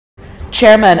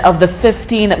Chairman of the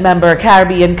 15-member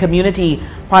Caribbean Community,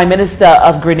 Prime Minister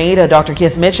of Grenada, Dr.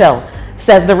 Keith Mitchell,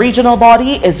 says the regional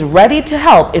body is ready to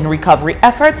help in recovery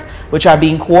efforts which are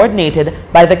being coordinated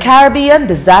by the Caribbean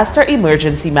Disaster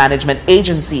Emergency Management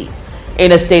Agency.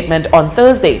 In a statement on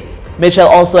Thursday, Mitchell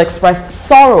also expressed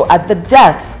sorrow at the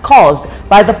deaths caused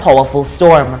by the powerful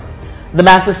storm. The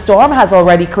massive storm has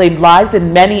already claimed lives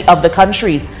in many of the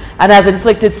countries and has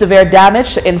inflicted severe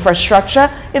damage to infrastructure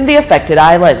in the affected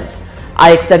islands.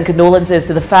 I extend condolences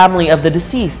to the family of the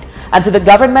deceased and to the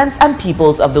governments and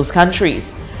peoples of those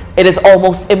countries. It is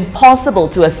almost impossible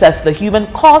to assess the human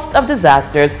cost of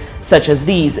disasters such as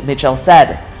these, Mitchell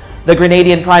said. The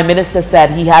Grenadian Prime Minister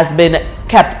said he has been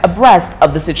kept abreast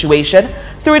of the situation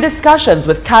through discussions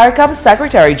with Caricom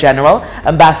Secretary General,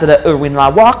 Ambassador Erwin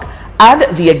Lawak,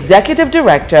 and the Executive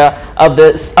Director of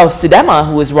SIDEMA,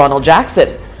 who is Ronald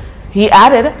Jackson. He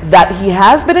added that he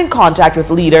has been in contact with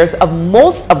leaders of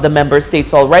most of the member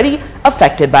states already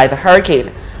affected by the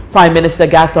hurricane. Prime Minister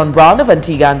Gaston Brown of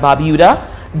Antigua and Barbuda,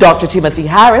 Dr. Timothy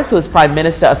Harris, who is Prime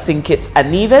Minister of St. Kitts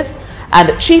and Nevis,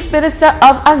 and Chief Minister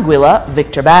of Anguilla,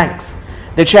 Victor Banks.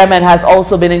 The chairman has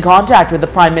also been in contact with the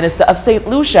Prime Minister of St.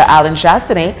 Lucia, Alan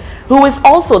Chastanet, who is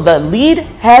also the lead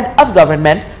head of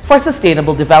government for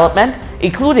sustainable development,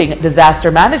 including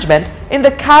disaster management in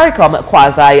the CARICOM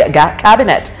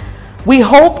quasi-cabinet. We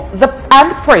hope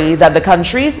and pray that the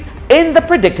countries in the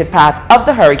predicted path of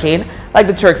the hurricane, like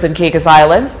the Turks and Caicos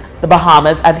Islands, the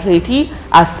Bahamas and Haiti,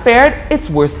 are spared its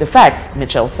worst effects,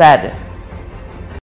 Mitchell said.